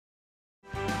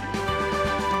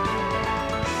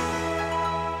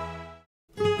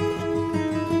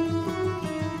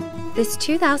This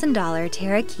 $2,000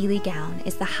 Tara Keeley gown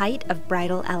is the height of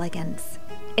bridal elegance.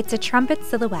 It's a trumpet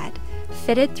silhouette,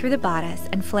 fitted through the bodice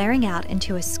and flaring out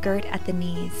into a skirt at the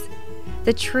knees.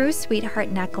 The true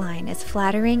sweetheart neckline is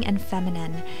flattering and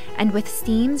feminine, and with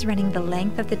seams running the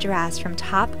length of the dress from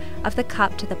top of the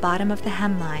cup to the bottom of the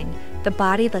hemline, the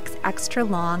body looks extra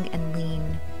long and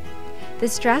lean.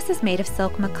 This dress is made of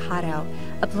silk mikado,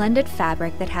 a blended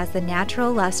fabric that has the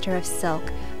natural luster of silk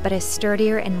but is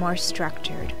sturdier and more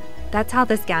structured. That's how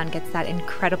this gown gets that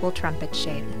incredible trumpet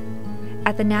shape.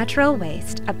 At the natural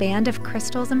waist, a band of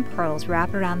crystals and pearls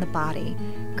wrap around the body,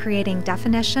 creating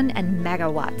definition and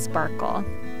megawatt sparkle.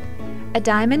 A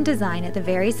diamond design at the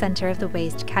very center of the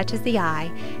waist catches the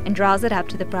eye and draws it up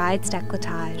to the bride's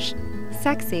décolletage.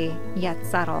 Sexy, yet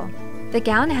subtle. The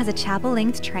gown has a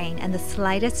chapel-length train and the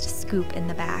slightest scoop in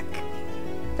the back.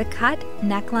 The cut,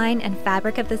 neckline, and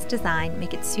fabric of this design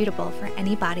make it suitable for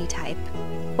any body type.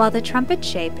 While the trumpet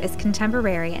shape is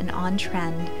contemporary and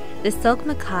on-trend, the silk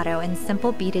mikado and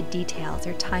simple beaded details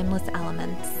are timeless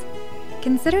elements.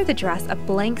 Consider the dress a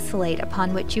blank slate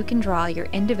upon which you can draw your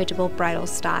individual bridal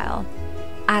style.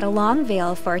 Add a long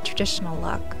veil for a traditional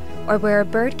look, or wear a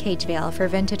birdcage veil for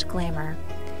vintage glamour.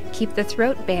 Keep the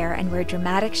throat bare and wear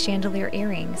dramatic chandelier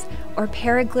earrings, or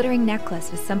pair a glittering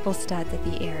necklace with simple studs at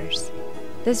the ears.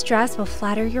 This dress will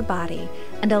flatter your body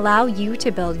and allow you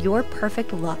to build your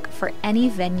perfect look for any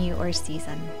venue or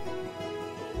season.